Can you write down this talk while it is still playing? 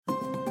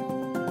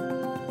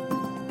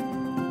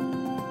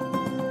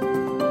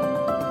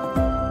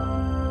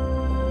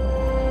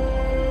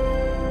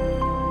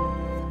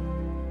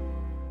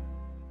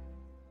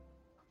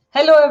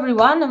Hello,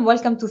 everyone, and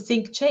welcome to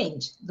Think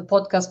Change, the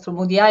podcast from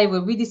ODI,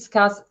 where we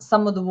discuss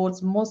some of the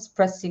world's most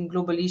pressing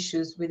global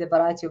issues with a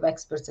variety of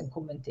experts and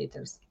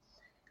commentators.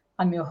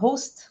 I'm your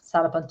host,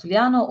 Sara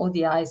Pantuliano,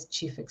 ODI's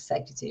Chief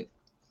Executive.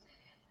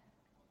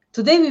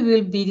 Today, we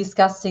will be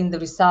discussing the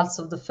results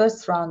of the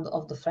first round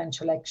of the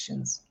French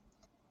elections.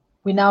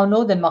 We now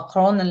know that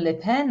Macron and Le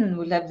Pen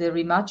will have their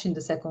rematch in the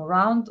second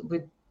round,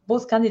 with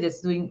both candidates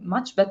doing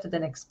much better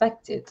than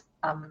expected.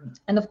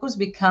 And of course,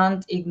 we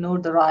can't ignore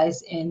the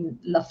rise in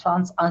La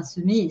France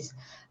Insoumise,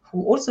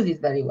 who also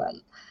did very well.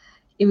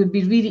 It would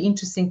be really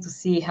interesting to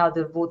see how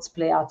their votes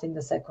play out in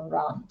the second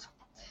round.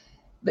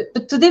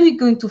 But today we're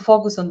going to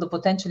focus on the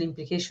potential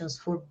implications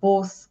for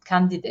both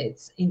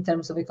candidates in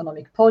terms of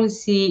economic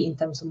policy, in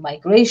terms of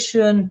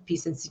migration,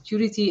 peace and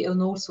security,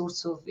 and all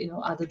sorts of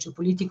other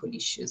geopolitical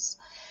issues.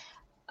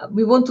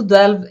 We want to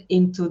delve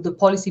into the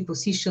policy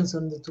positions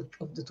of the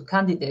two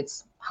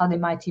candidates, how they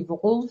might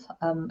evolve,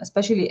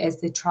 especially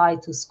as they try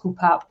to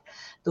scoop up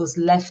those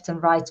left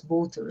and right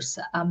voters,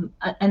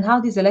 and how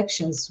these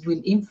elections will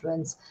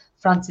influence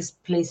France's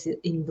place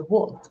in the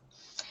world.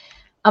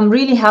 I'm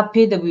really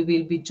happy that we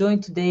will be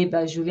joined today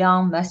by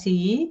Julien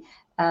Massiilly,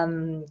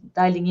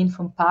 dialing in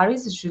from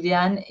Paris.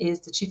 Julien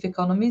is the chief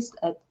economist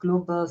at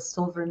Global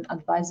Sovereign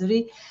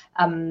Advisory.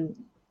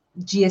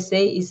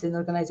 GSA is an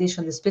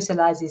organization that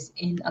specializes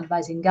in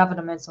advising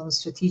governments on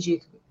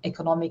strategic,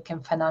 economic,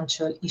 and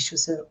financial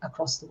issues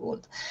across the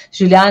world.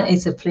 Julien,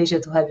 it's a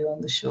pleasure to have you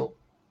on the show.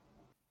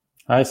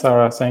 Hi,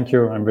 Sarah. Thank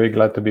you. I'm very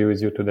glad to be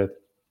with you today.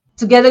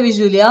 Together with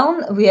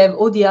Julien, we have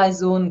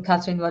ODI's own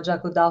Catherine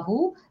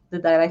Ouedraogo-Dahou, the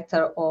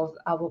director of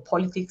our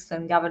politics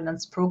and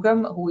governance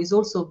program, who is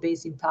also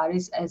based in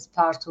Paris as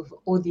part of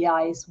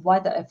ODI's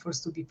wider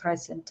efforts to be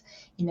present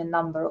in a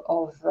number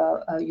of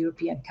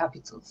European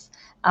capitals.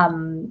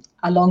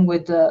 Along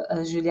with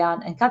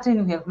Julien and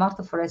Catherine, we have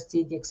Marta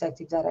Foresti, the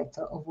executive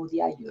director of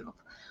ODI Europe.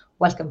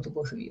 Welcome to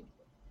both of you.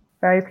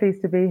 Very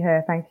pleased to be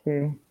here. Thank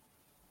you.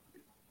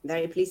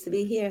 Very pleased to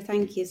be here.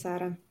 Thank you,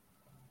 Sarah.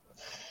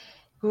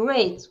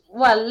 Great.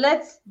 Well,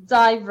 let's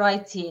dive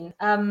right in.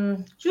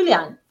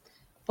 Julien,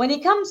 when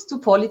it comes to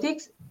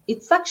politics,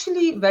 it's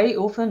actually very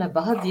often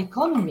about the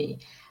economy.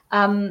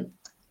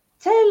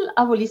 Tell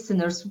our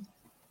listeners,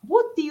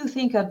 what do you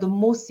think are the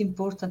most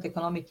important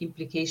economic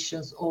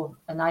implications of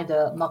an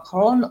either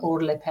Macron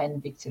or Le Pen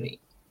victory?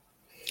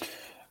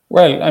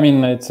 Well, I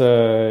mean, it's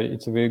a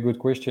very good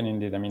question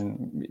indeed. I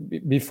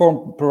mean,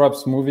 before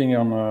perhaps moving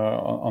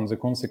on the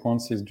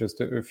consequences,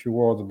 just a few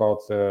words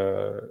about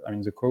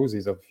the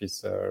causes of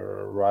this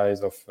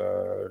rise of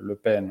Le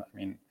Pen. I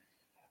mean,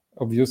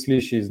 obviously,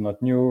 she's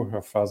not new.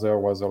 Her father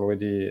was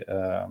already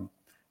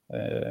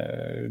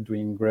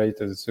doing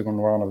great at the second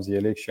round of the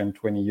election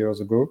 20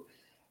 years ago.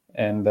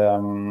 And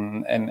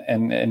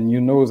you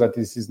know that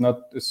this is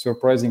not a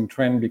surprising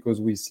trend because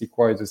we see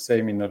quite the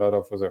same in a lot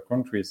of other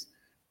countries.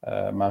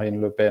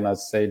 Marine Le Pen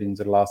has said in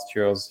the last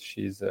years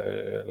she's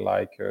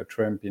like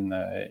Trump in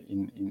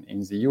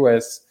the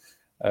US.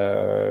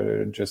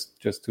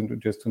 Just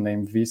to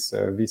name this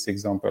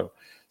example.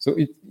 So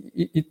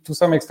it to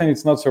some extent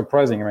it's not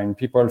surprising. I mean,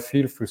 people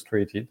feel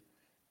frustrated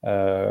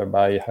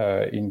by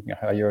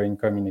higher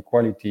income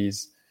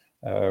inequalities,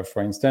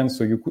 for instance.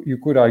 So you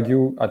could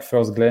argue at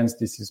first glance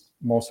this is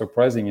more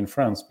surprising in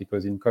France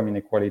because income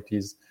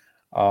inequalities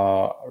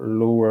are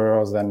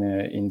lower than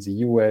in the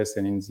US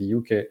and in the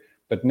UK,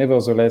 but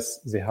nevertheless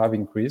they have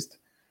increased.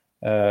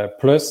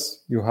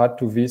 Plus you had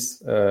to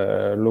this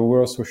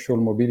lower social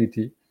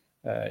mobility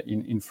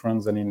in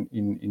France and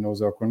in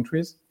other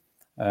countries.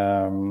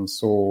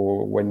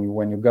 So when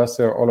you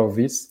gather all of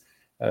this,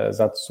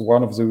 that's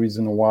one of the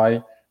reasons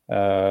why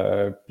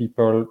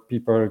people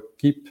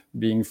keep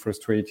being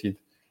frustrated,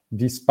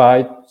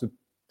 despite the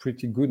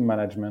pretty good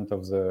management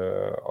of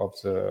the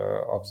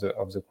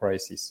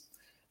crisis.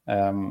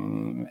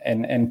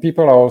 And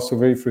people are also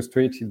very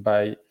frustrated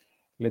by,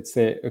 let's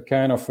say, a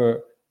kind of a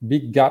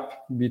big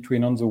gap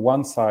between, on the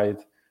one side,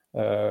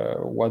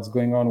 what's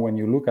going on when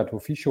you look at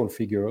official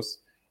figures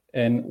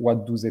and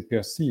what do they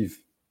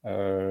perceive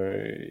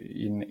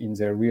in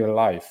their real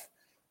life.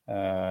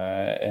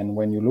 And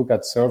when you look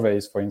at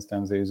surveys, for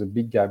instance, there is a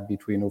big gap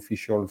between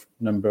official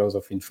numbers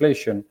of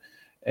inflation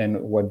and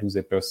what do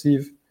they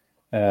perceive.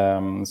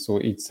 So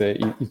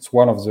it's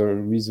one of the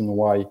reasons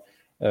why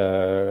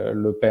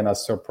Le Pen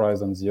has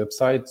surprised on the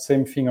upside.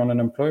 Same thing on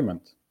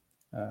unemployment.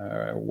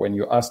 When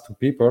you ask to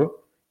people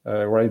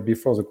right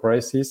before the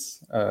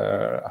crisis,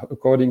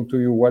 according to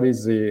you, what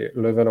is the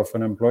level of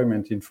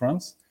unemployment in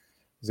France?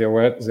 They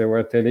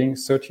were telling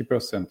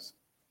 30%.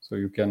 So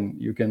you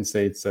can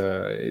say it's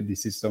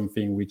this is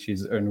something which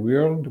is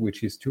unreal,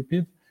 which is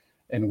stupid,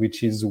 and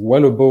which is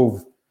well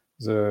above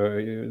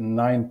the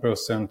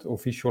 9%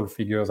 official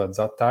figures at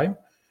that time.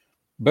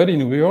 But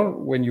in real,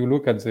 when you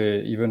look at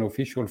the even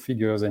official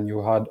figures and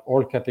you had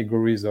all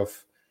categories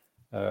of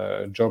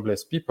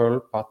jobless people,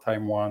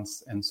 part-time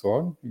ones, and so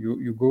on,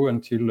 you go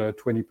until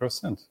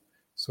 20%.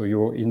 So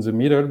you're in the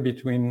middle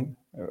between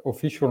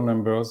official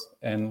numbers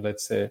and,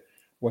 let's say,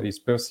 what is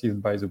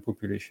perceived by the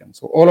population.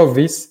 So all of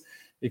this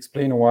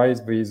explain why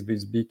there is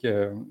this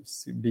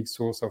big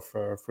source of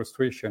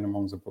frustration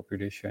among the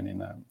population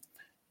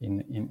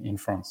in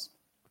France.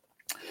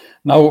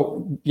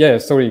 Now,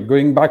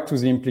 going back to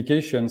the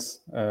implications,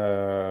 you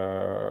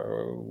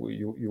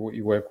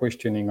were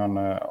questioning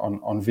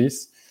on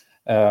this.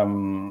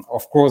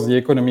 Of course, the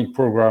economic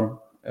program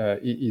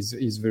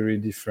is very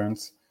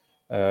different.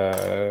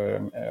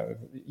 If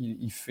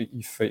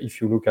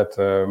you look at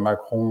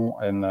Macron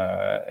and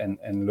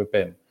Le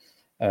Pen,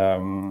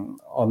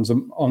 on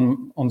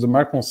the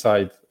Macron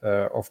side,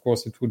 of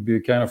course, it would be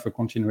a kind of a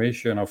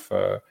continuation of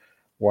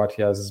what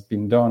has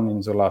been done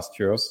in the last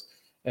years,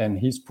 and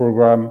his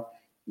program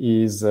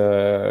is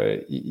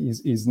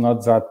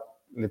not that,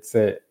 let's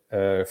say,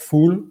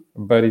 full,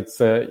 but it's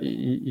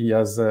he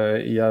has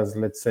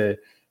let's say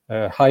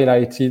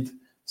highlighted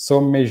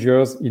some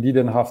measures he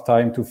didn't have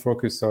time to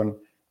focus on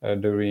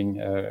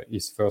during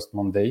his first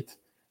mandate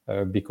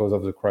because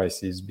of the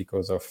crisis,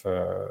 because of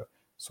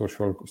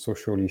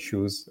social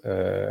issues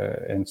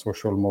and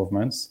social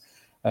movements.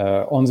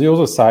 On the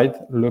other side,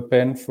 Le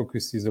Pen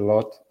focuses a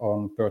lot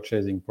on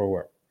purchasing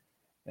power,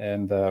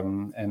 and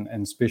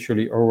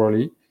especially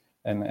orally,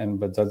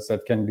 but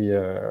that can be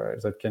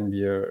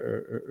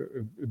a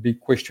big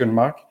question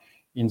mark.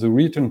 In the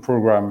written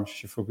program,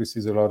 she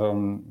focuses a lot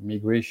on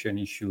migration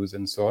issues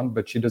and so on,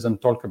 but she doesn't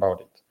talk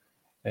about it,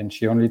 and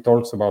she only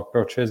talks about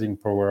purchasing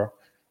power,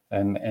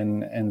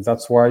 and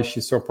that's why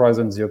she's surprised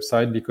on the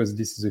upside, because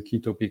this is a key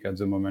topic at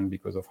the moment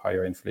because of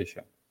higher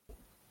inflation.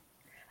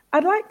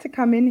 I'd like to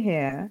come in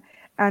here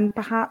and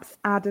perhaps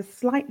add a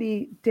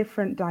slightly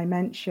different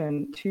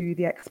dimension to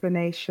the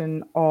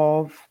explanation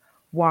of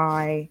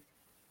why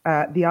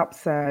the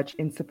upsurge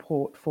in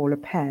support for Le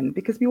Pen,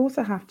 because we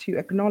also have to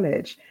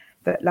acknowledge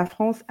that La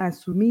France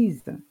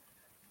Insoumise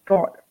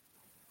got,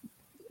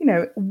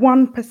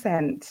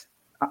 1%,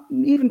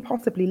 even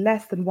possibly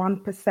less than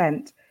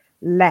 1%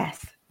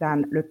 less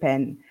than Le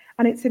Pen.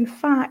 And it's in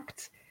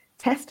fact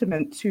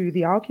testament to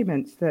the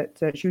arguments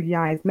that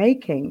Julien is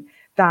making,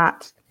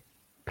 that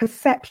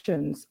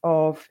perceptions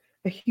of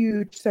a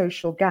huge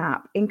social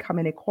gap, income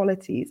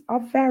inequalities,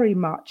 are very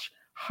much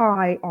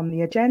high on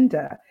the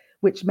agenda,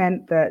 which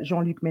meant that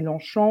Jean-Luc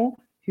Mélenchon,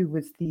 who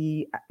was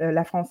the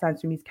La France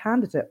Insoumise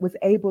candidate, was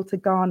able to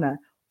garner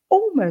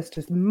almost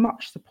as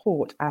much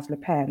support as Le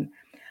Pen.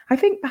 I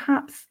think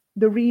perhaps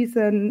the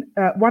reason,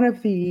 one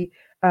of the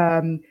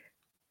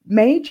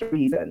major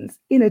reasons,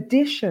 in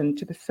addition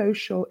to the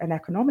social and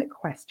economic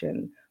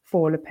question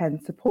for Le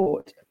Pen's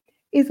support,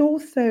 is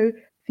also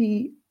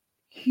the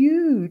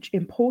huge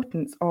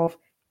importance of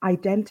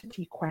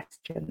identity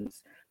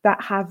questions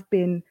that have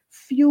been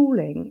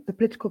fueling the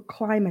political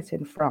climate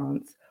in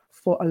France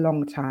for a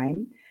long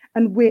time,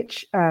 and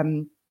which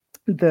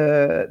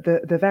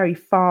the very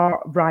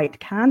far right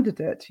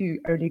candidate, who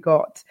only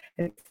got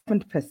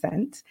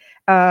 7%,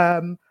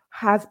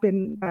 has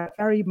been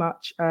very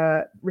much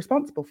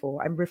responsible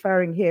for. I'm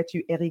referring here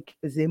to Éric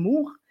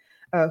Zemmour,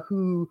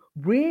 who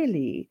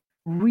really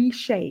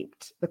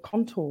reshaped the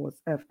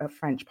contours of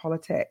French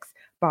politics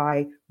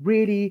by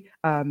really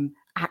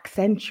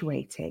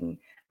accentuating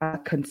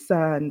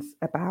concerns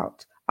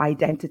about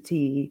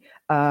identity,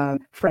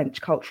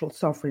 French cultural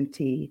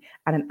sovereignty,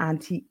 and an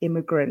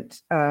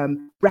anti-immigrant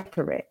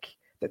rhetoric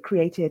that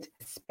created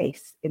a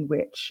space in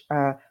which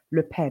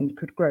Le Pen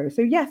could grow.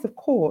 So yes, of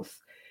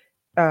course,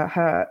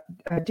 her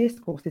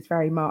discourse is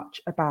very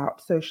much about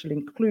social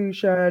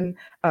inclusion,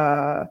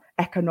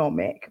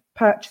 economic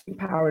purchasing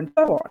power, and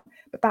so on.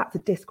 But that's a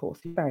discourse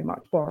very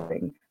much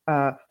borrowing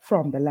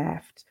from the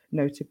left,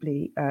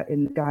 notably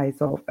in the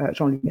guise of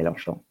Jean-Luc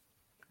Mélenchon.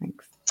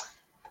 Thanks.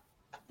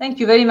 Thank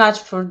you very much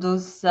for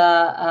those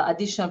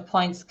additional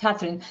points,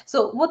 Catherine.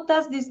 So what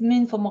does this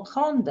mean for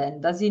Macron then?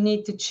 Does he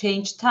need to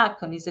change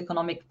tack on his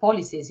economic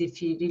policies if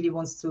he really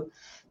wants to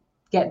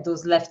get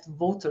those left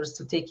voters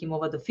to take him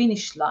over the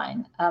finish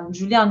line?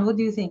 Julien, what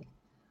do you think?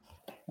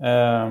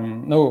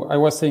 No, I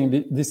was saying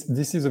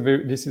this is a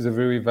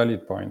very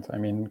valid point. I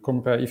mean,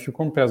 if you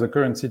compare the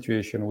current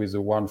situation with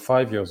the one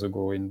 5 years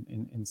ago in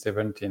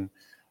 2017,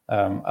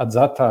 at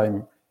that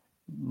time,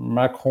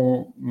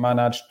 Macron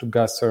managed to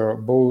gather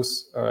both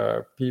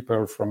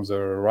people from the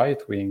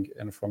right wing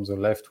and from the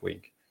left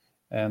wing.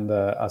 And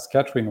as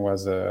Catherine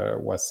was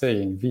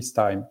saying, this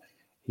time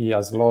he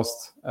has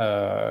lost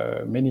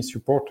many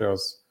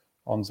supporters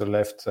on the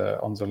left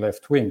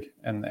wing,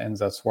 and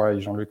that's why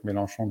Jean-Luc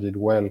Mélenchon did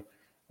well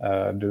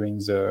during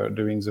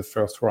the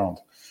first round.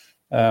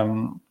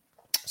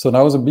 So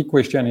now the big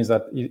question is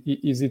that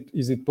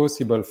is it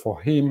possible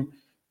for him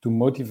to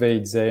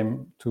motivate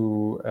them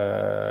to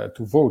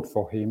vote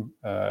for him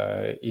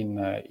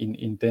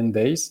in 10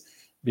 days?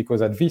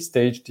 Because at this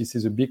stage, this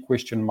is a big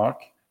question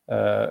mark.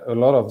 A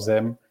lot of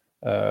them,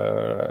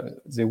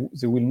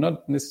 they will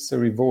not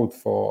necessarily vote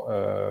for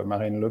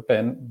Marine Le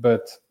Pen,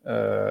 but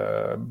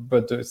a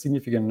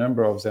significant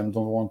number of them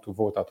don't want to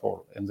vote at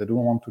all, and they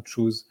don't want to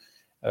choose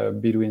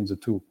between the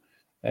two.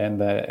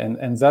 And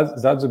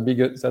that's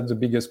the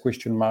biggest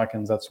question mark,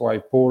 and that's why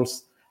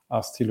polls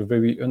are still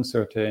very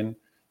uncertain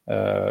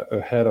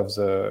ahead of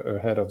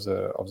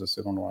the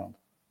second round.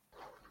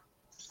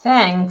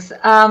 Thanks.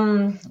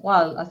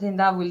 Well, I think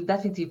that will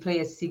definitely play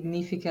a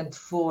significant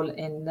role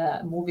in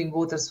moving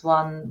voters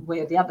one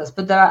way or the others.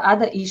 But there are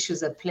other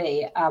issues at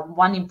play.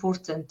 One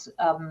important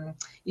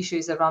issue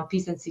is around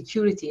peace and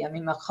security. I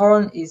mean,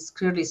 Macron is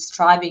clearly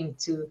striving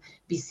to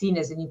be seen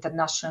as an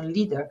international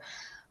leader,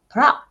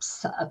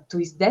 perhaps to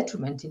his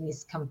detriment in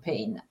his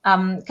campaign.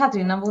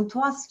 Catherine, I want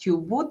to ask you,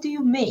 what do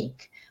you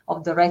make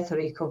of the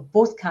rhetoric of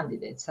both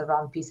candidates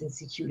around peace and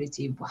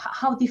security?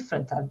 How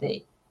different are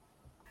they?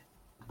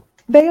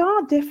 They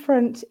are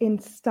different in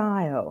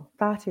style,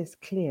 that is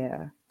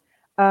clear.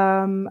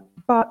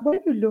 But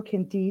when you look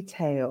in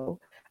detail,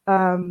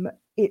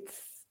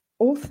 it's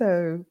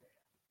also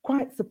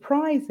quite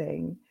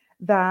surprising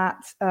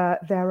that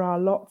there are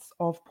lots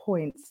of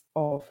points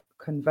of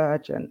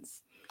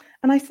convergence.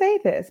 And I say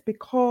this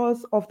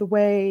because of the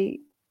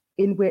way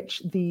in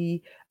which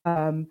the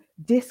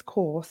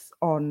discourse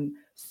on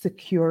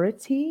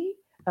security,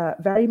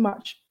 very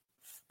much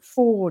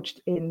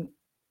forged in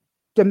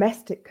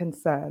domestic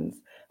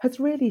concerns, has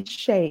really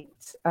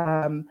shaped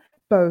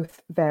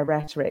both their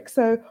rhetoric.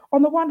 So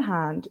on the one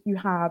hand, you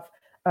have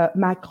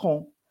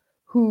Macron,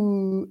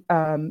 who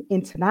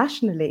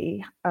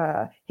internationally,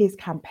 his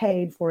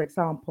campaign, for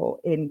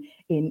example, in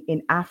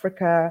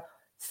Africa,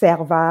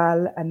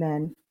 Serval, and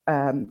then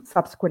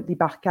subsequently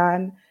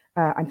Barkhane,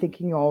 I'm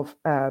thinking of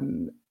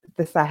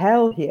the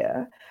Sahel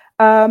here,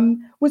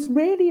 was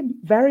really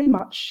very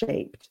much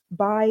shaped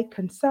by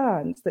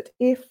concerns that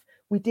if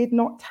we did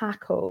not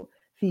tackle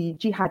the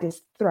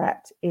jihadist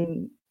threat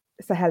in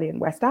Sahelian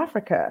West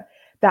Africa,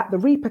 that the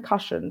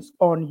repercussions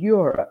on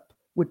Europe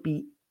would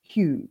be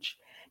huge.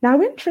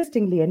 Now,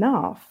 interestingly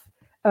enough,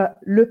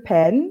 Le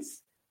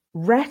Pen's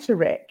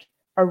rhetoric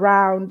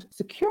around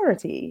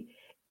security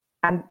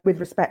and with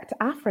respect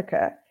to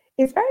Africa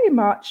is very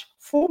much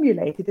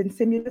formulated in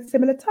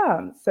similar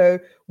terms. So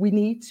we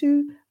need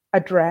to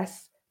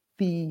address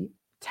the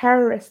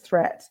terrorist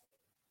threat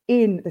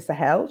in the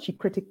Sahel. She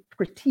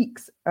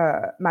critiques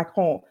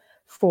Macron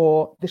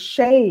for the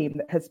shame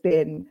that has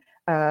been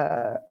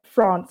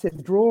France's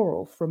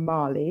withdrawal from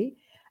Mali.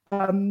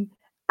 And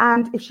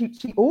if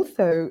she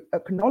also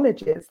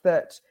acknowledges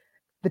that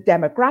the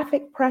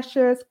demographic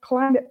pressures,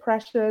 climate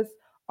pressures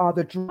are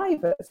the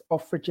drivers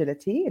of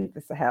fragility in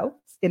the Sahel,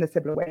 in a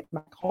similar way to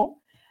Macron.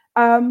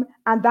 And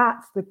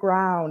that's the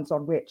grounds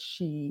on which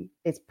she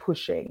is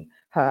pushing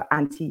her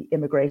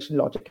anti-immigration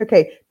logic.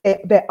 Okay,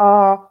 there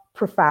are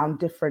profound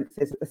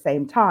differences at the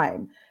same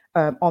time.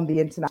 On the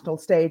international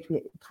stage,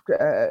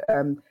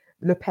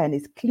 Le Pen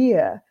is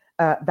clear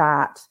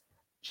that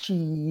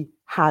she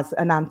has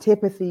an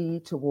antipathy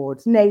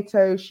towards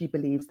NATO. She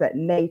believes that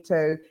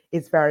NATO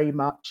is very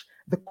much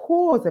the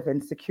cause of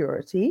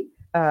insecurity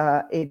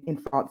in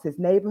France's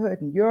neighborhood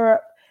in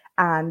Europe,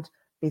 and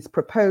is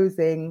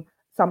proposing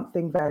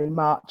something very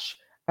much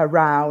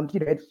around,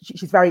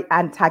 she's very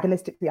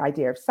antagonistic to the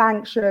idea of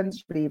sanctions.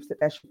 She believes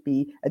that there should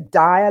be a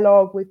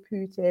dialogue with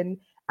Putin,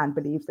 and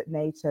believes that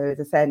NATO is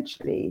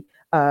essentially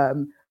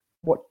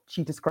what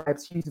she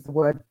describes, she uses the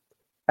word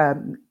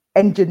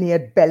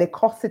engineered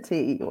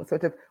bellicosity or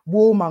sort of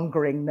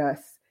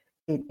warmongeringness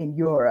in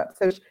Europe.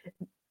 So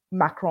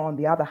Macron, on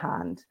the other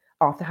hand,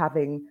 after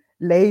having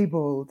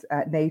labeled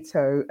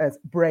NATO as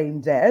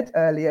brain dead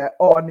earlier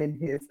on in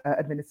his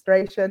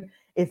administration,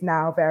 is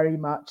now very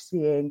much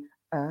seeing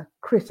a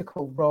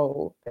critical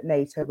role that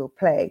NATO will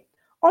play.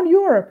 On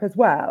Europe as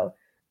well,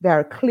 there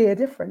are clear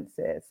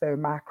differences. So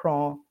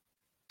Macron,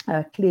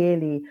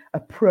 clearly a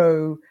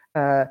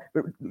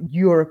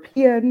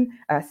pro-European,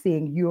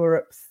 seeing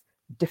Europe's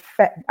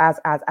defense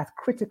as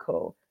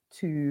critical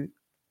to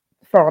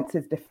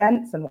France's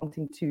defense and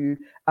wanting to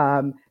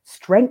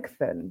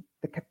strengthen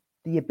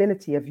the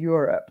ability of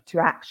Europe to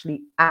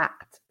actually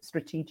act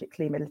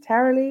strategically,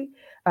 militarily.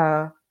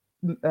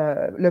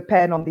 Le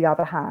Pen, on the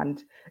other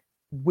hand,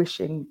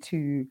 wishing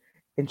to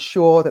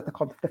ensure that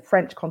the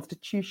French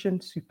constitution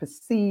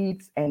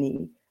supersedes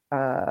any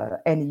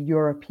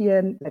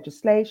European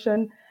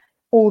legislation,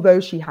 although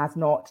she has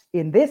not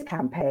in this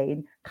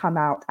campaign come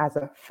out as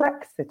a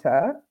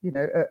Frexiter,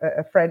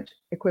 a French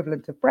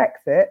equivalent of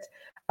Brexit.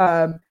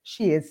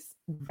 She is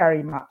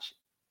very much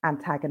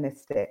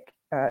antagonistic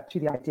to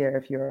the idea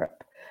of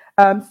Europe.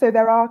 So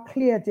there are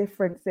clear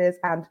differences,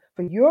 and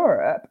for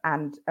Europe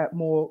and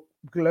more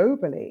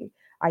globally,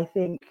 I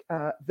think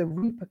the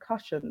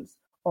repercussions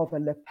of a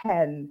Le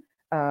Pen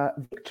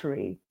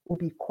victory will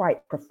be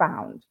quite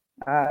profound.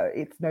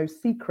 It's no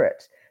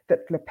secret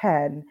that Le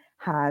Pen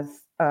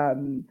has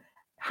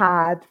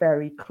had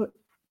very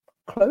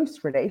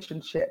close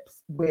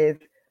relationships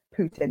with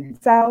Putin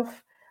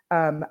himself,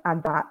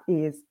 and that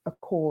is a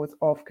cause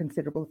of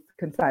considerable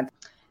concern.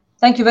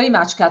 Thank you very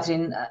much,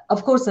 Catherine.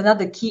 Of course,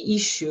 another key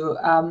issue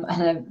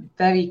and a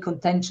very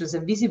contentious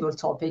and visible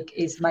topic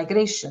is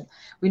migration.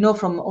 We know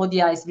from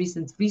ODI's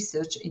recent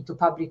research into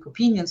public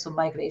opinions on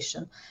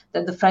migration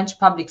that the French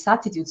public's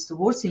attitudes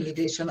towards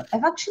immigration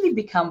have actually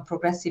become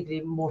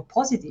progressively more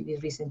positive in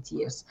recent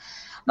years.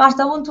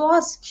 Marta, I want to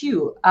ask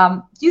you,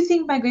 do you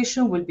think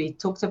migration will be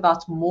talked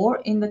about more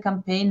in the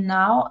campaign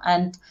now?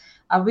 And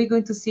Are we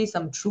going to see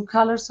some true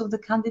colors of the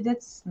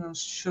candidates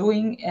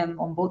showing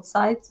on both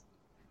sides?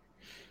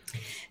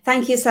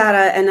 Thank you,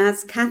 Sarah. And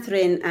as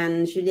Catherine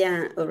and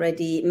Julien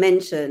already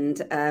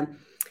mentioned,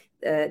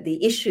 the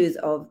issues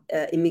of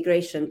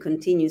immigration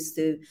continues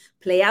to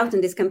play out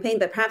in this campaign,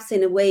 but perhaps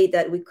in a way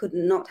that we could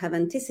not have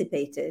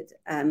anticipated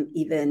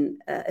even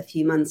a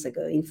few months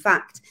ago. In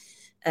fact,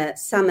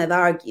 some have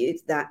argued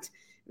that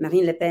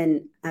Marine Le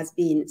Pen has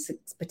been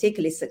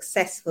particularly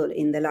successful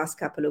in the last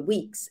couple of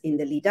weeks in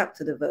the lead up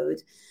to the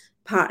vote,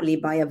 partly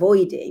by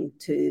avoiding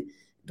to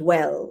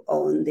dwell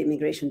on the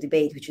immigration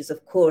debate, which is,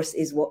 of course,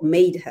 is what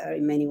made her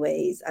in many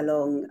ways,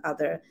 along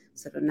other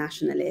sort of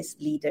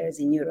nationalist leaders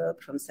in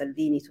Europe, from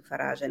Salvini to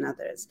Farage and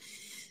others.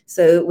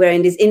 So we're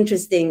in this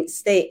interesting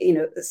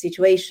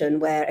situation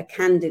where a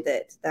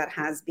candidate that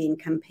has been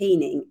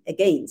campaigning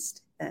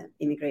against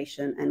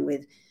immigration and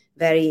with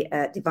very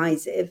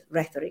divisive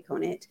rhetoric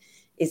on it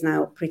is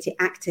now pretty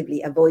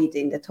actively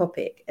avoiding the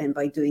topic, and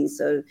by doing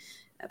so,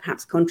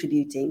 perhaps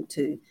contributing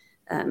to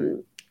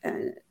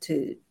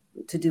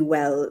do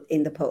well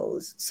in the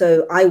polls.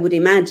 So I would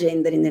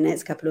imagine that in the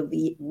next couple of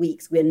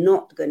weeks, we're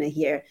not going to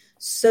hear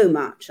so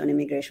much on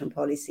immigration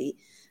policy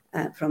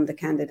from the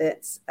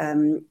candidates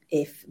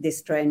if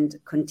this trend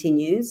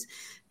continues.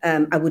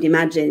 I would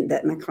imagine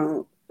that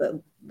Macron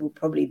will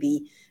probably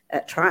be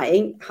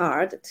trying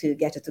hard to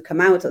get her to come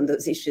out on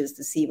those issues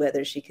to see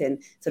whether she can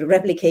sort of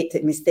replicate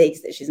the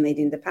mistakes that she's made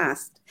in the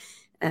past.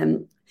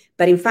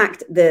 But in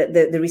fact,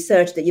 the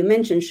research that you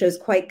mentioned shows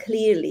quite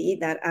clearly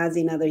that, as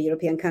in other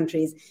European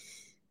countries,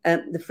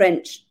 the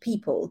French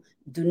people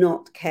do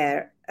not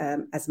care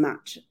as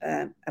much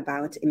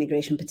about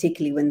immigration,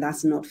 particularly when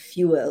that's not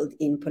fueled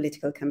in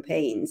political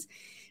campaigns.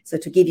 So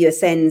to give you a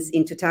sense,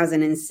 in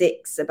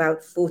 2006,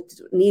 about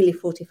nearly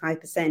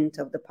 45%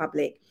 of the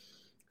public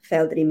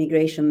felt that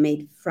immigration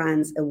made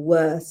France a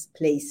worse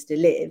place to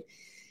live.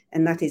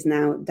 And that is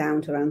now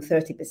down to around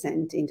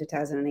 30% in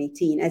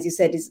 2018. As you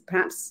said, these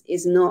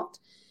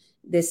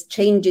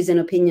changes in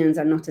opinions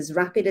are not as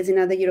rapid as in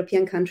other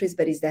European countries,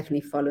 but is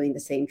definitely following the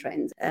same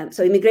trends.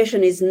 So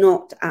immigration is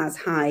not as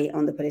high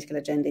on the political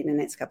agenda in the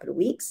next couple of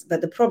weeks.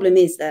 But the problem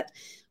is that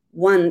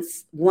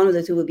once one of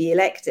the two will be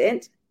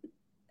elected,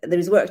 there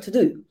is work to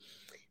do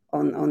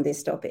on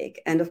this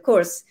topic. And of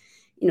course,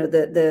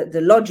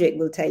 the logic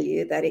will tell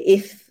you that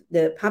if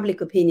the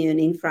public opinion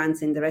in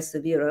France and the rest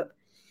of Europe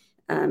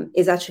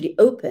is actually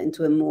open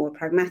to a more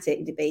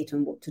pragmatic debate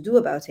on what to do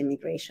about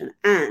immigration,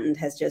 and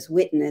has just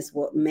witnessed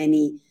what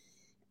many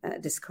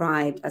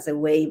described as a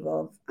wave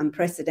of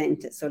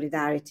unprecedented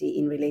solidarity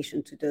in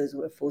relation to those who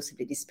were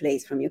forcibly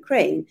displaced from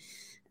Ukraine,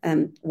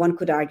 one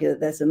could argue that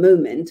there's a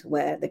moment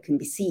where they can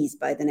be seized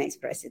by the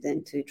next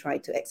president to try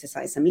to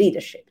exercise some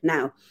leadership.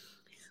 Now,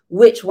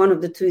 which one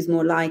of the two is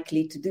more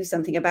likely to do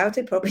something about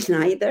it? Probably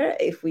neither,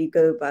 if we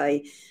go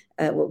by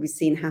what we've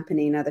seen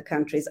happening in other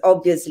countries.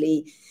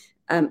 Obviously,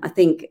 I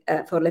think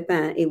for Le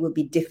Pen, it would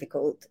be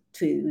difficult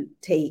to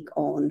take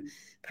on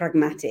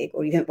pragmatic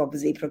or even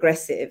obviously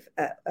progressive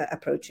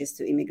approaches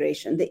to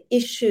immigration. The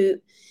issue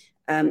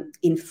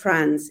in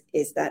France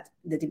is that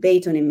the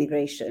debate on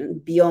immigration,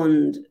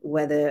 beyond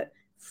whether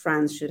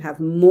France should have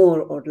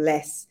more or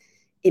less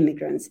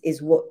immigrants,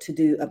 is what to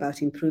do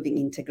about improving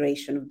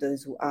integration of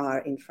those who are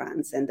in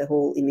France. And the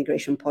whole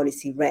immigration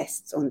policy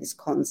rests on this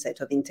concept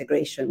of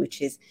integration,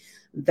 which is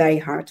very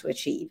hard to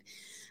achieve.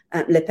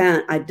 Le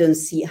Pen, I don't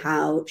see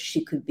how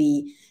she could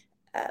be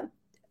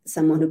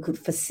someone who could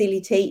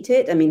facilitate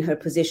it. I mean, her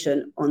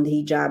position on the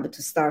hijab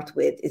to start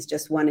with is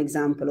just one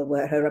example of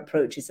where her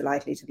approach is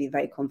likely to be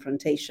very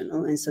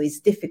confrontational. And so it's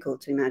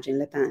difficult to imagine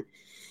Le Pen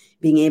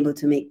being able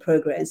to make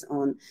progress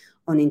on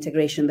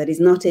integration. But it's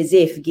not as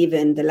if,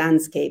 given the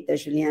landscape that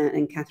Julien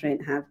and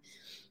Catherine have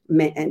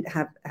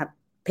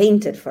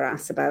painted for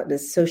us about the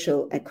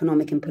social,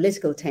 economic and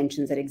political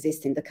tensions that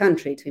exist in the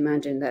country, to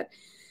imagine that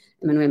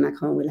Emmanuel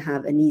Macron will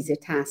have an easier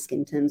task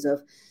in terms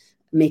of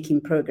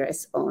making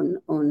progress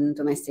on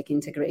domestic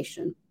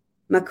integration.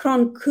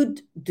 Macron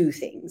could do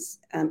things,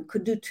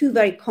 could do two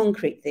very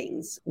concrete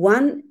things.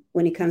 One,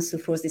 when it comes to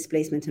forced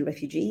displacement and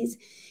refugees,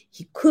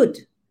 he could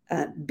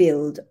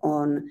build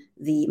on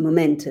the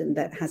momentum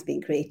that has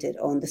been created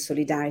on the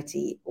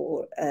solidarity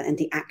and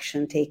the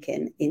action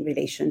taken in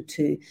relation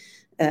to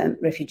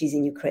refugees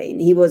in Ukraine.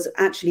 He was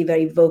actually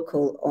very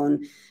vocal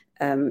on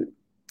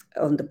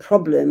the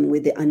problem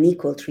with the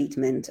unequal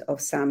treatment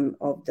of some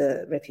of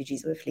the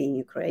refugees who are fleeing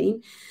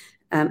Ukraine.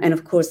 And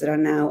of course, there are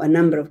now a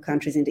number of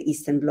countries in the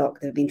Eastern Bloc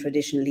that have been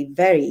traditionally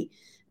very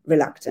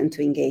reluctant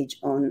to engage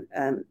on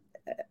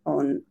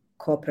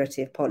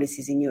cooperative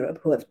policies in Europe,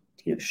 who have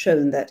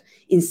shown that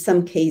in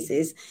some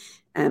cases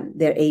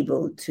they're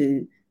able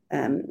to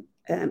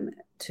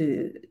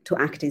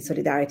act in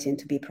solidarity and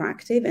to be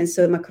proactive. And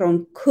so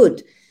Macron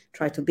could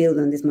try to build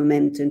on this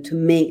momentum to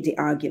make the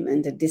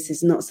argument that this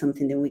is not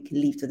something that we can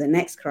leave to the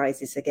next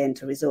crisis again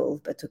to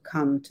resolve, but to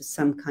come to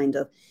some kind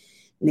of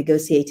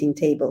negotiating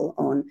table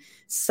on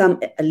some,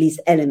 at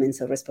least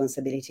elements of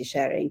responsibility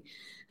sharing.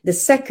 The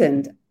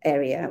second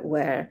area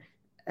where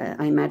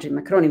I imagine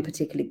Macron in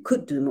particular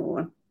could do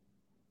more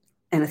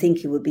And I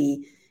think it would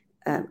be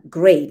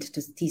great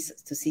to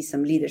see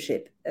some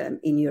leadership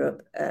in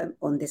Europe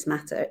on this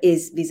matter,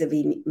 is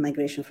vis-a-vis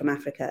migration from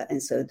Africa.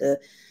 And so the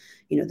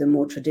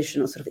more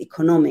traditional sort of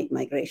economic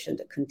migration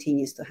that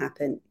continues to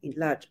happen in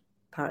large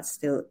parts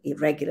still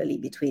irregularly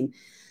between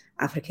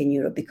Africa and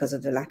Europe because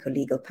of the lack of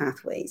legal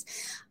pathways.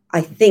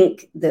 I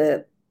think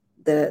the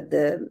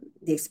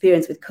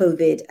experience with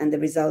COVID and the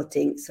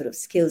resulting sort of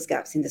skills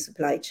gaps in the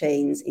supply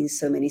chains in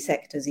so many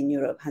sectors in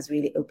Europe has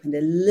really opened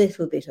a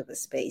little bit of a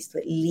space to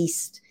at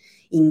least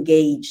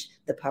engage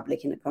the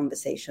public in a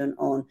conversation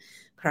on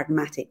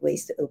pragmatic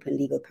ways to open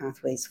legal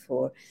pathways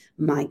for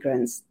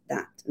migrants,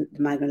 that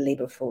the migrant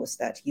labor force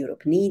that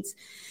Europe needs.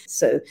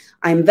 So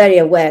I'm very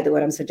aware that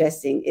what I'm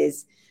suggesting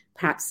is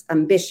perhaps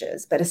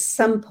ambitious, but at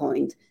some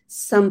point,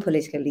 some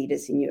political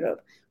leaders in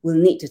Europe will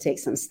need to take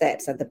some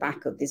steps at the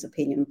back of these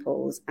opinion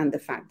polls and the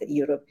fact that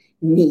Europe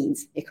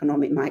needs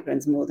economic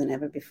migrants more than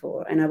ever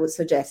before. And I would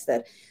suggest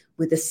that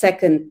with the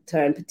second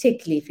term,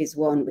 particularly if it's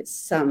one with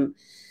some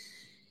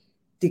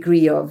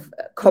degree of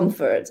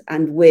comfort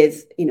and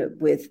with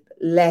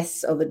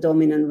less of a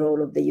dominant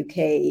role of the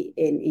UK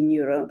in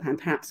Europe, and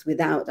perhaps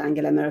without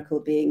Angela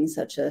Merkel being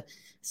such a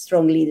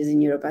strong leader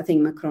in Europe, I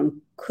think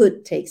Macron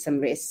could take some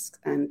risks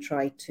and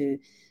try to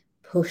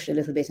push a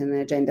little bit on the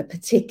agenda,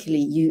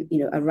 particularly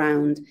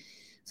around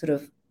sort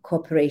of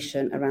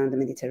cooperation around the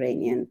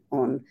Mediterranean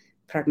on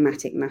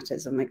pragmatic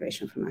matters of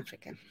migration from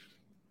Africa.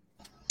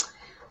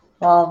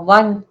 Well,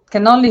 one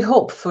can only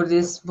hope for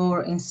this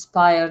more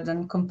inspired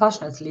and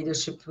compassionate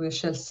leadership we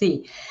shall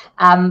see.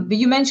 But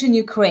you mentioned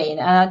Ukraine,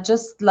 and I'd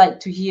just like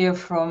to hear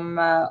from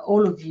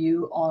all of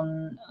you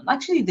on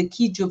actually the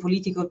key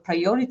geopolitical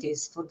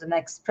priorities for the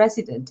next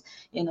president,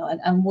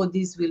 and what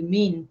this will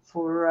mean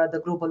for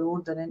the global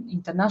order and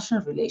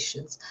international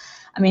relations.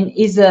 I mean,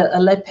 is a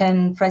Le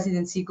Pen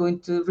presidency going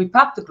to rip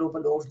up the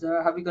global order?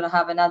 Are we going to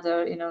have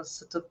another,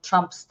 sort of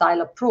Trump-style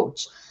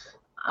approach?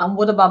 And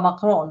what about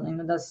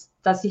Macron?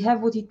 Does he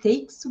have what it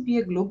takes to be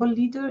a global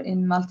leader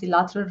in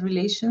multilateral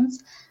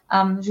relations?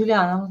 Julian,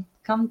 I'll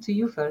come to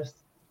you first.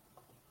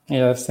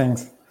 Yes,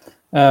 thanks.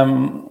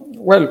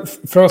 Well,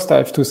 first I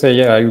have to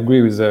say, I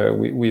agree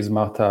with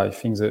Marta. I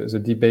think the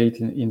debate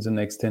in the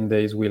next 10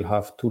 days will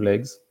have two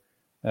legs.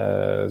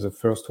 The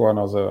first one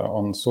is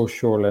on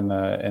social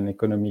and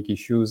economic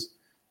issues.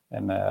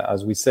 And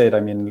as we said,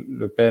 I mean,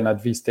 Le Pen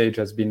at this stage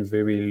has been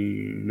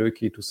very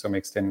lucky to some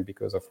extent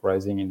because of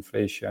rising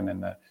inflation,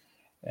 and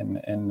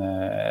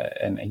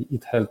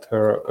it helped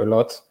her a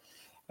lot.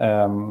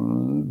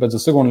 But the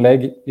second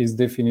leg is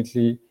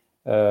definitely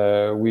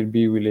will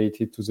be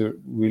related to the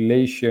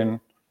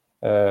relation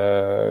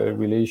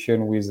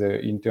with the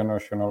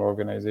international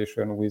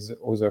organization, with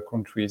other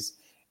countries,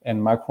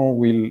 and Macron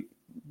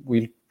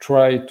will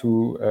try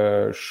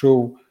to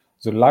show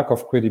the lack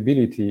of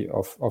credibility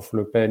of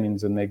Le Pen in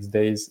the next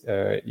days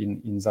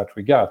in that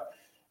regard.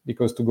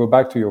 Because to go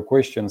back to your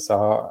question,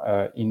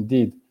 Sarah,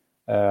 indeed,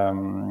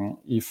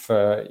 if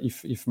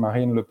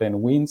Marine Le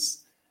Pen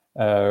wins,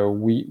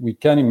 we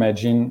can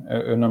imagine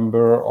a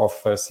number of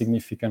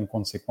significant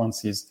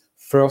consequences,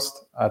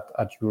 first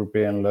at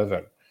European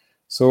level.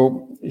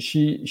 So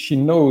she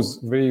knows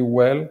very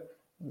well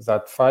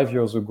that 5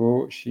 years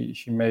ago, she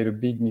made a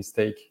big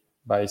mistake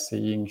by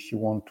saying she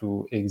wants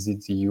to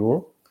exit the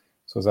euro.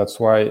 So that's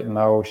why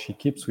now she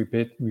keeps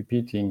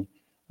repeating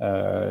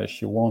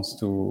she wants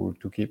to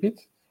keep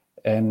it.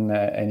 And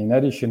in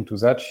addition to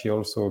that, she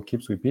also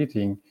keeps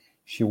repeating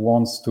she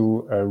wants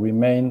to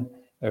remain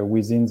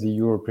within the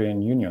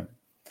European Union.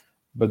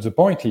 But the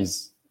point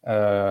is,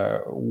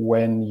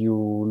 when you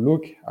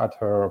look at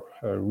her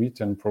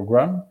written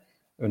program,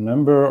 a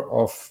number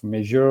of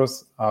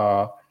measures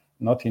are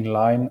not in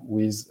line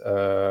with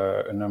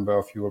a number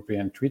of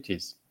European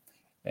treaties.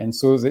 And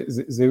so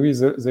there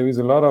is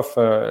a lot of,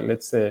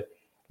 let's say,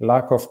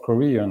 lack of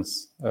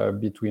coherence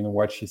between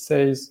what she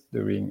says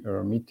during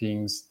her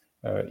meetings,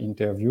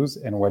 interviews,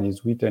 and what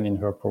is written in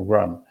her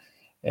program.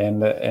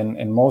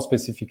 And more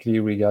specifically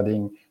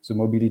regarding the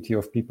mobility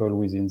of people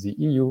within the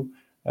EU,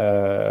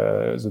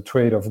 the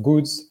trade of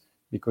goods,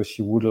 because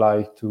she would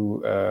like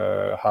to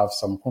have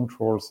some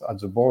controls at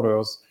the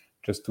borders.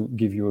 Just to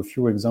give you a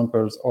few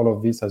examples, all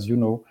of this, as you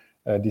know,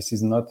 this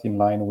is not in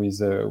line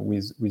with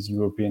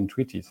European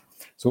treaties.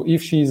 So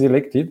if she is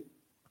elected,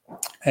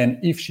 and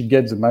if she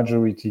gets the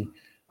majority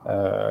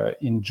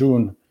in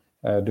June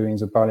during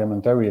the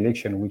parliamentary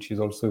election, which is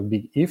also a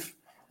big if,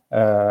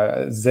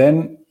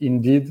 then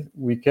indeed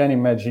we can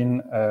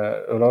imagine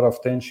a lot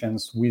of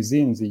tensions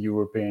within the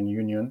European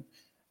Union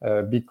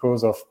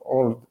because of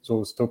all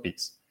those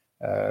topics.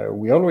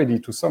 We already,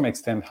 to some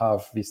extent,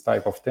 have this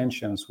type of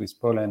tensions with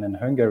Poland and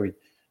Hungary,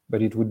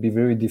 but it would be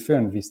very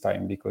different this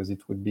time because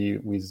it would be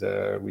with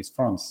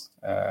France,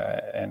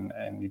 and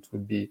it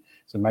would be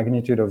the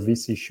magnitude of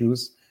these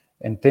issues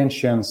and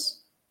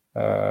tensions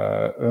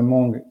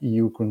among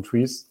EU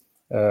countries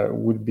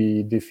would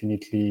be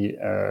definitely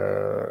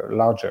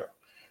larger.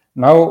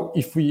 Now,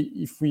 if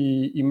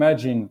we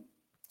imagine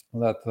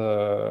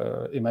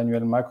that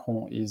Emmanuel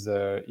Macron is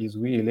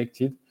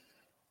re-elected,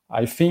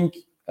 I think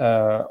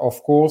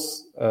of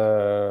course,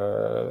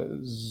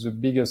 the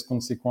biggest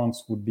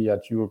consequence would be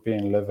at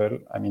European level.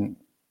 I mean,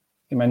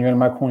 Emmanuel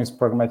Macron is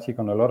pragmatic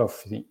on a lot of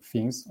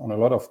things, on a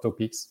lot of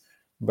topics,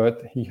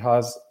 but he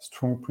has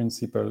strong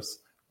principles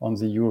on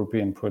the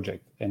European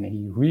project, and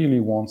he really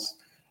wants,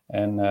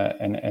 and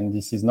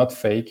this is not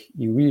fake,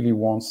 he really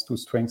wants to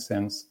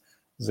strengthen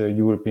the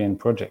European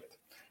project.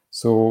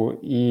 So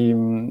he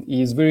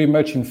is very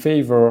much in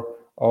favor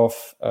of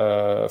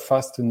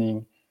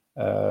fastening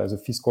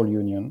the fiscal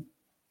union,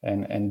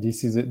 and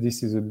this is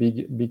a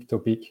big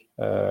topic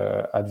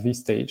at this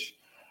stage.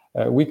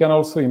 We can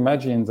also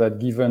imagine that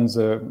given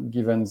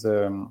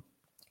the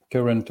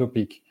current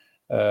topic,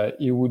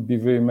 he would be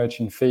very much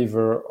in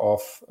favor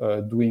of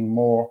doing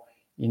more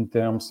in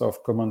terms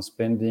of common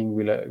spending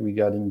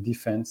regarding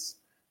defense,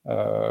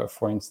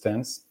 for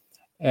instance.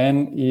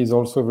 And he is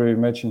also very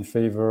much in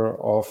favor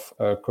of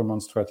common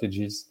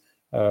strategies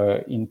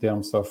in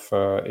terms of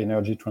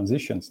energy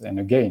transitions. And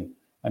again,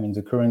 I mean,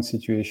 the current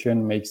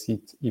situation makes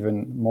it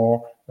even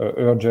more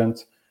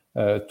urgent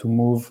to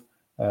move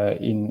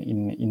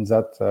in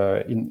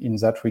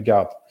that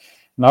regard.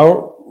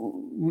 Now,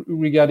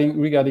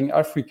 regarding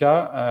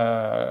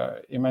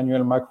Africa,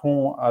 Emmanuel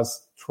Macron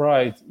has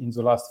tried in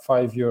the last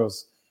 5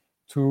 years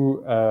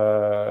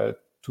to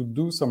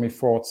do some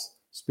efforts,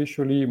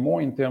 especially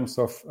more in terms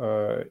of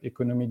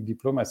economic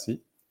diplomacy,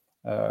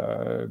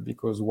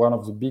 because one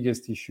of the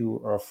biggest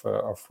issues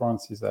of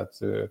France is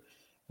that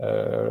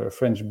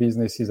French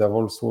businesses have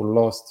also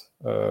lost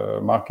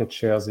market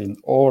shares in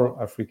all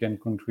African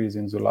countries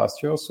in the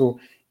last year. So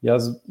he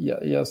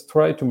has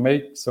tried to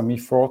make some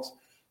efforts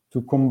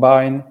to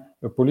combine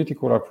a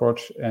political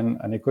approach and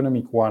an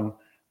economic one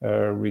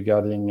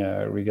regarding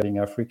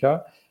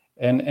Africa.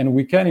 And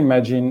we can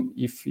imagine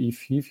if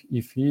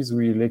he is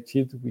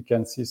re-elected, we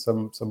can see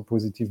some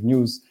positive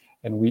news,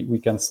 and we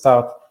can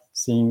start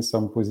seeing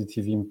some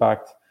positive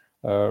impact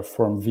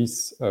from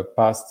these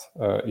past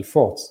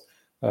efforts.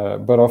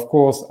 But of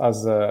course,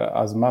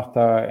 as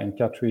Marta and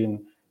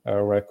Catherine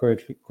were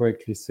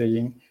correctly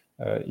saying,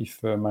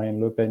 if Marine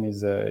Le Pen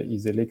is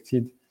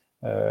elected,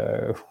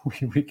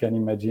 we can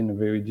imagine a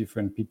very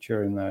different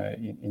picture in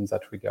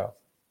that regard.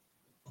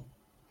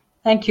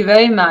 Thank you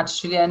very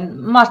much, Julian.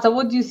 Marta,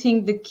 what do you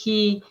think the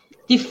key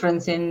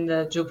difference in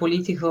the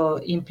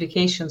geopolitical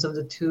implications of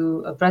the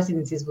two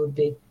presidencies would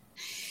be?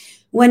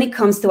 When it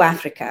comes to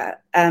Africa,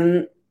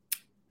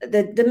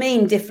 the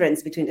main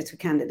difference between the two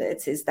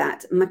candidates is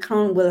that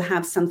Macron will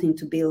have something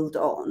to build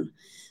on.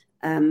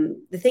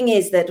 The thing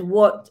is that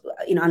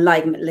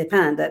unlike Le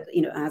Pen, that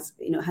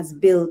has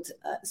built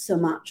so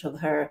much of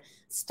her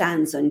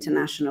stance on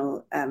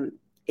international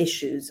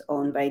issues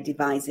on very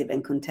divisive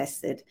and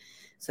contested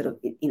sort of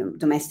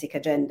domestic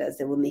agendas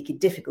that will make it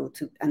difficult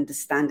to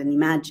understand and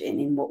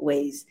imagine in what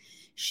ways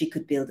she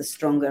could build a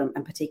stronger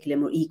and particularly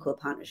more equal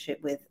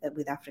partnership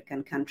with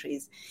African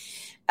countries.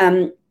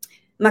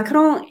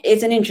 Macron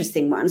is an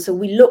interesting one. So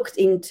we looked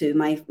into,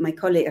 my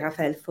colleague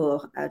Raphaël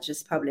Faure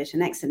just published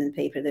an excellent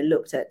paper that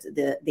looked at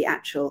the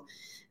actual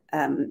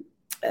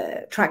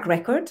track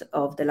record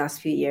of the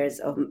last few years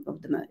of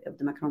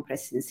the Macron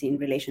presidency in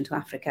relation to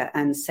Africa,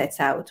 and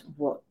sets out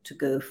what to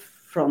go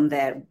from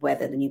there,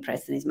 whether the new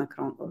president is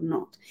Macron or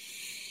not.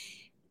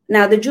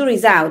 Now the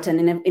jury's out, and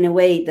in a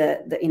way,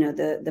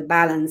 the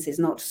balance is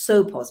not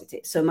so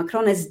positive. So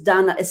Macron has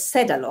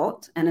said a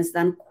lot, and has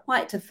done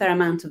quite a fair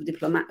amount of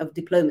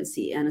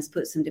diplomacy, and has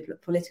put some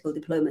political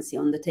diplomacy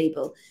on the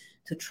table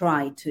to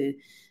try to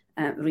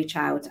reach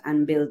out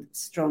and build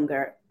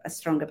a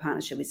stronger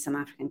partnership with some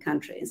African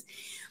countries.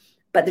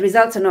 But the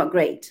results are not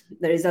great.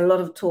 There is a lot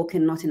of talk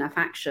and not enough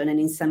action, and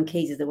in some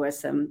cases there were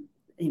some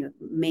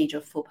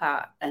major faux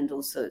pas and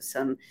also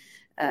some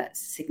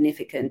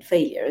significant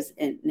failures,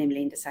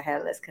 namely in the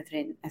Sahel, as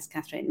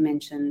Catherine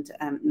mentioned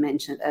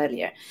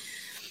earlier.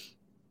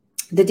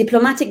 The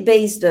diplomatic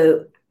base,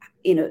 though,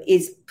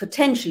 is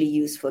potentially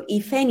useful,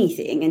 if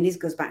anything, and this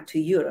goes back to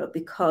Europe,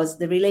 because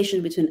the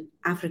relation between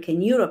Africa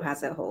and Europe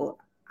as a whole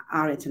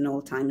are at an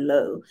all-time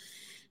low.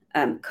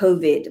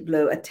 COVID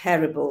blew a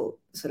terrible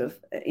sort of,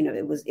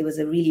 it was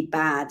a really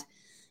bad,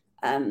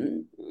 a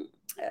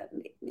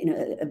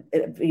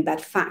really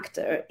bad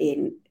factor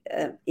in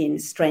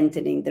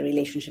strengthening the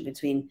relationship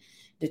between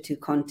the two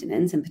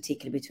continents, and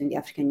particularly between the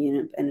African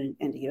Union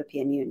and the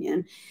European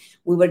Union.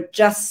 We were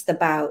just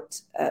about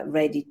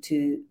ready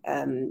to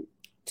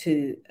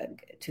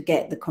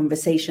get the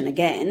conversation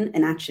again,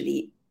 and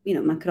actually,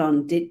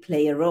 Macron did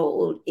play a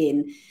role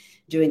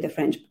during the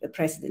French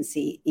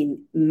presidency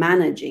in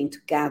managing to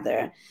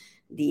gather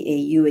the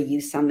EU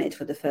summit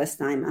for the first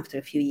time after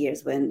a few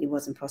years when it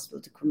wasn't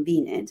possible to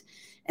convene it.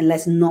 And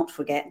let's not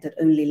forget that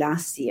only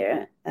last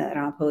year,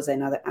 Ramaphosa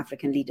and other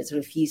African leaders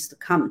refused to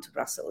come to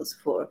Brussels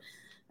for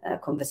a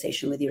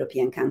conversation with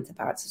European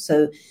counterparts.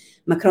 So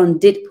Macron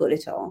did pull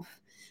it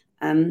off,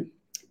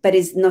 but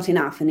it's not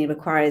enough, and it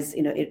requires,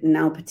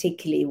 now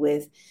particularly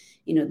with,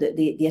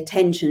 the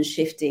attention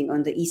shifting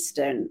on the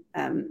eastern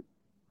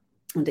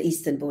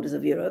borders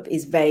of Europe,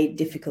 is very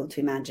difficult to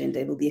imagine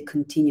there will be a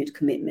continued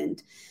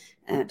commitment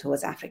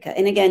towards Africa.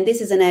 And again,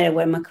 this is an area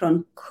where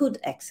Macron could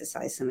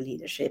exercise some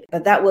leadership,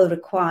 but that will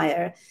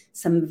require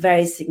some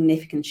very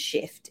significant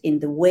shift in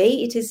the way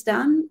it is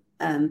done.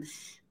 And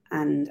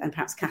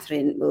perhaps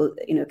Catherine will,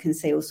 can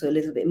say also a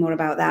little bit more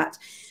about that,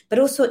 but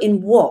also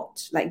in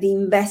what, like the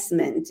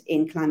investment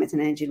in climate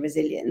and energy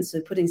resilience, so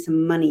putting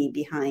some money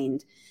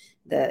behind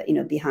the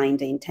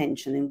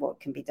intention and what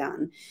can be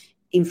done,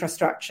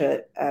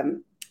 infrastructure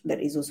that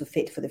is also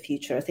fit for the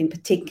future. I think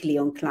particularly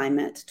on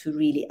climate to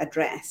really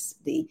address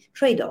the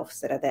trade-offs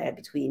that are there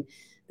between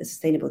the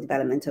sustainable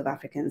development of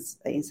Africans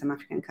in some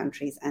African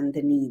countries and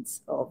the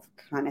needs of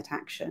climate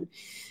action.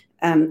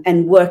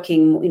 And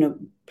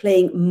working,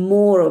 playing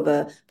more of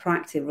a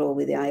proactive role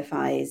with the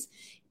IFIs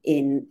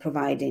in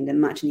providing the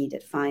much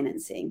needed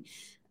financing,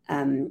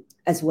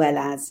 as well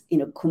as,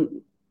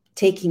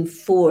 taking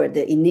forward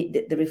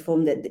the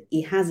reform that he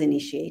has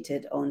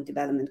initiated on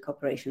development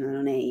cooperation and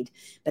on aid,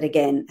 but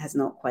again, has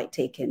not quite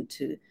taken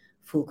to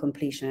full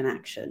completion and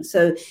action.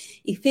 So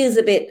it feels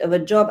a bit of a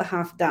job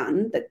half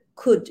done that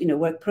could,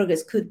 work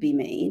progress could be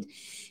made.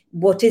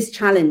 What is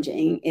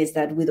challenging is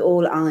that with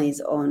all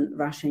eyes on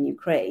Russia and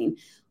Ukraine,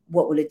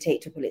 what will it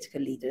take to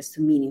political leaders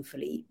to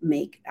meaningfully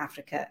make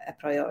Africa a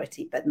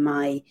priority? But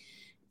my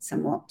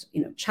somewhat,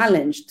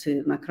 challenge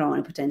to Macron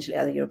and potentially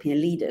other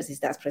European leaders is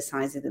that's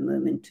precisely the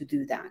moment to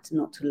do that,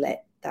 not to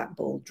let that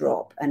ball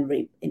drop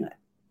and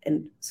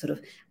and sort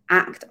of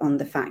act on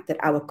the fact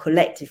that our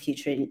collective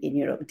future in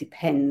Europe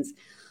depends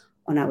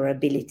on our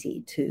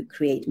ability to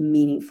create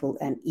meaningful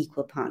and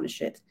equal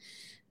partnerships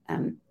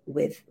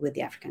with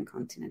the African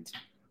continent.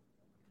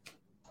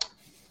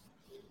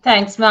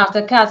 Thanks,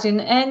 Marta. Catherine,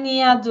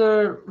 any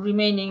other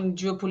remaining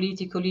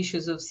geopolitical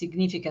issues of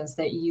significance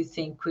that you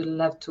think we'll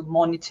have to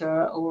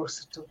monitor or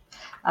sort of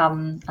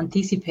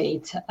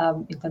anticipate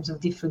in terms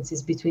of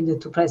differences between the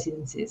two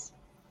presidencies?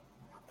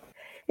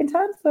 In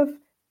terms of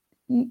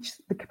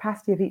the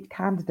capacity of each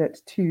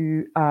candidate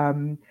to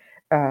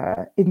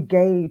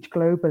engage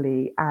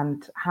globally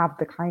and have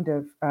the kind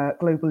of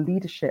global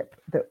leadership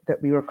that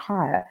we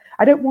require,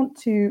 I don't want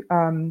to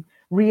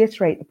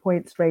reiterate the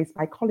points raised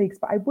by colleagues,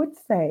 but I would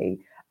say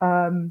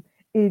not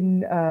in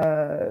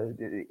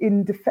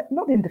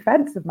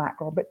defense of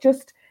Macron, but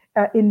just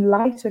in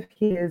light of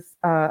his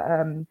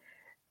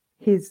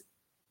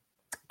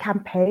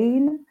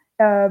campaign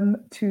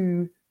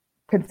to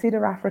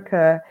consider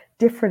Africa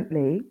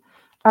differently,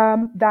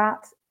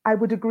 that I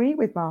would agree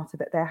with Marta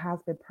that there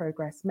has been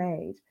progress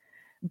made.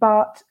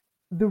 But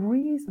the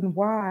reason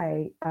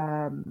why,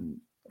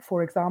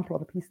 for example, on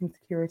the peace and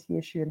security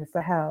issue in the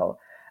Sahel,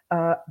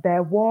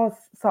 there was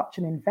such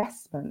an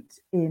investment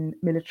in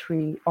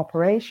military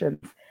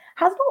operations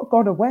has not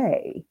gone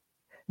away.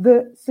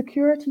 The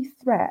security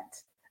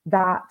threat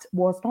that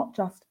was not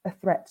just a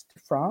threat to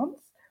France,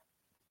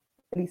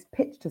 at least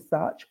pitched as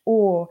such,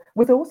 or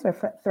was also a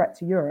threat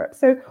to Europe.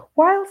 So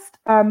whilst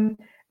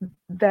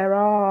there's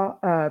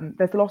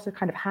a lot of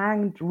kind of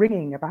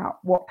hand-wringing about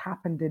what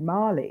happened in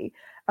Mali,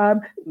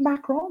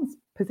 Macron's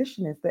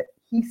position is that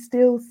he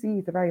still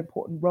sees a very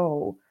important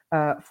role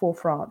for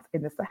France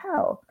in the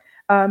Sahel.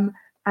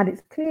 And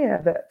it's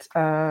clear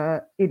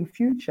that in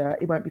future,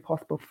 it won't be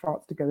possible for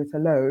France to go it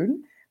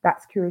alone. That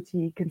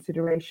security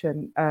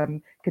consideration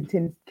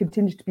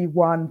continues to be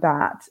one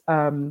that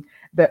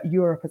that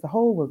Europe as a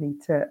whole will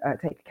need to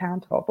take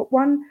account of. But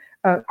one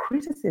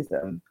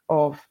criticism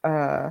of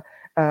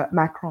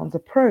Macron's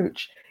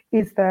approach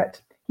is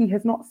that he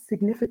has not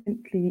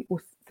significantly or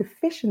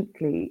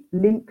sufficiently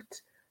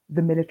linked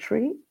the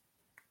military,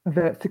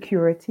 the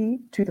security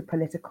to the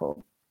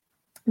political.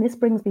 And this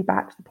brings me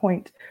back to the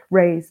point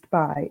raised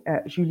by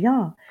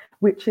Julien,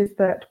 which is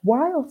that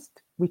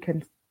whilst we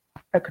can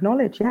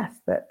acknowledge, yes,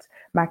 that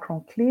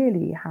Macron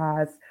clearly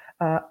has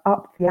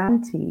upped the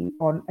ante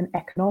on an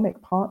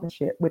economic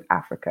partnership with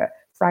Africa,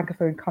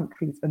 Francophone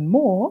countries and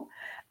more,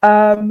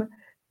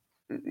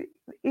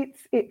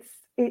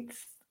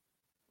 it's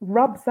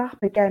rubs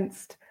up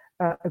against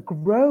a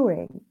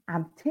growing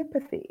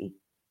antipathy,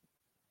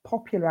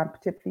 popular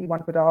antipathy.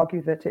 One could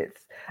argue that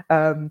it's,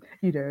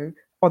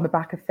 on the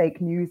back of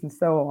fake news and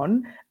so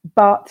on,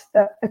 but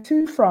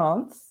to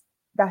France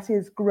that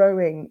is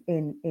growing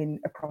in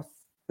across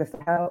the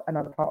Sahel and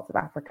other parts of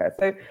Africa.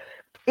 So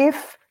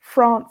if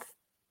France's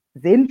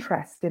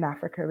interest in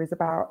Africa is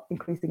about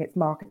increasing its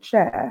market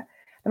share,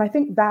 then I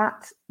think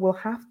that will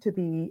have to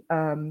be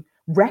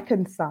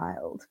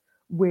reconciled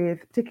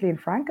with, particularly in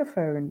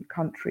Francophone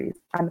countries,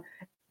 and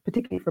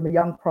particularly from a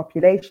young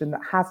population that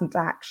hasn't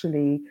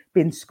actually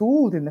been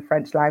schooled in the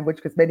French language,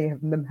 because many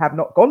of them have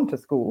not gone to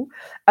school,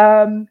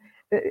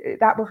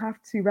 that will have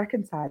to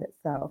reconcile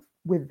itself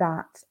with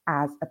that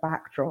as a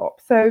backdrop.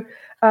 So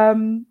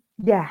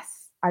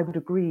yes, I would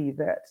agree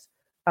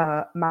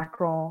that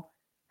Macron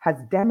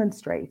has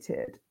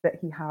demonstrated that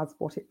he has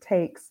what it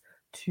takes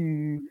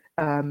to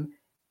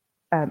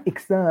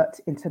exert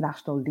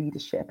international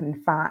leadership. And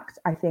in fact,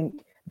 I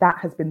think that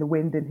has been the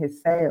wind in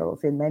his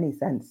sails in many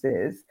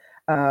senses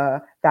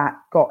that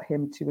got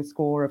him to a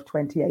score of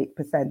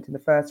 28% in the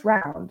first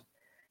round.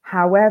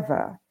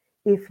 However,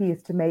 if he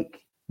is to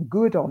make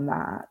good on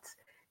that,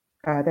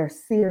 there are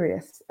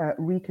serious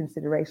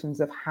reconsiderations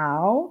of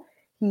how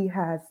he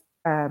has,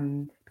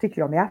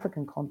 particularly on the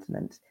African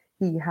continent,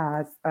 he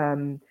has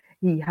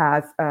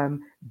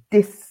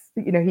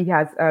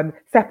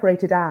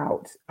separated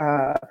out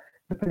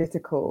the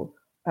political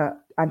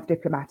and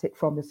diplomatic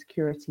from the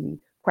security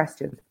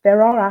questions.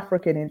 There are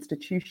African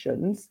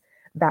institutions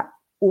that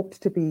ought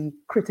to be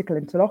critical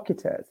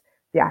interlocutors,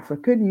 the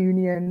African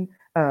Union,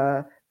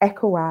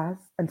 ECOWAS,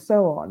 and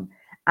so on,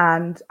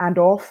 and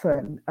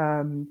often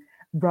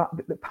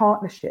the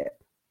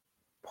partnership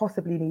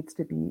possibly needs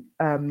to be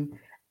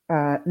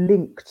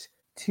linked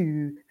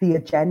to the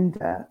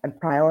agenda and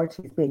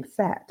priorities being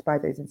set by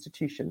those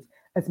institutions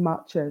as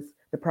much as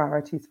the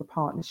priorities for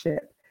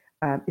partnership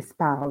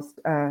espoused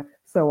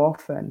so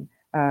often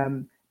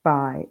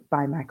by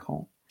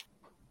Macron.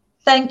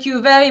 Thank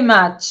you very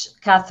much,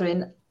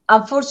 Catherine.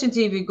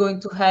 Unfortunately, we're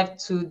going to have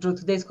to draw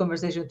today's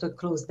conversation to a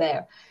close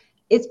there.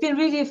 It's been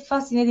really a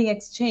fascinating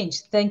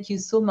exchange. Thank you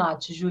so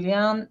much,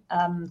 Julian,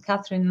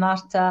 Catherine,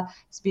 Marta.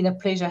 It's been a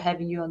pleasure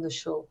having you on the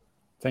show.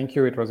 Thank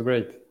you. It was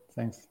great.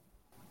 Thanks.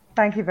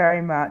 Thank you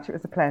very much. It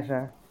was a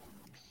pleasure.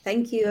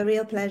 Thank you. A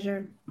real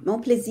pleasure.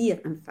 Mon plaisir,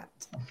 in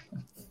fact.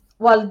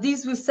 Well,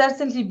 this will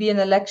certainly be an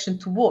election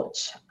to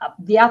watch.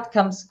 The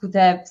outcomes could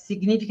have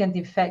significant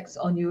effects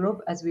on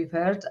Europe, as we've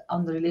heard,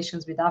 on the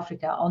relations with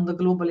Africa, on the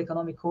global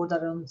economic order,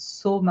 and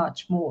so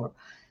much more.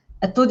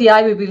 At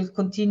ODI, we will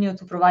continue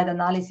to provide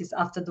analysis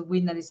after the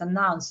winner is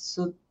announced,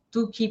 so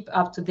do keep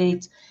up to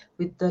date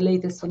with the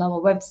latest on our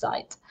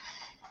website.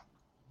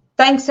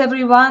 Thanks,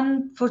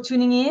 everyone, for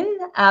tuning in.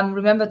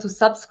 Remember to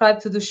subscribe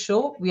to the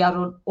show. We are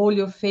on all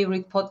your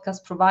favorite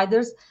podcast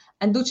providers,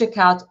 and do check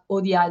out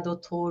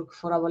odi.org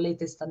for our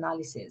latest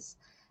analysis.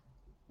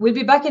 We'll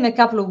be back in a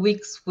couple of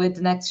weeks with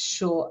the next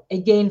show,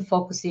 again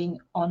focusing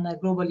on a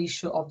global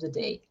issue of the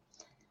day.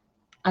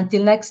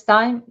 Until next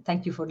time,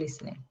 thank you for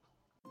listening.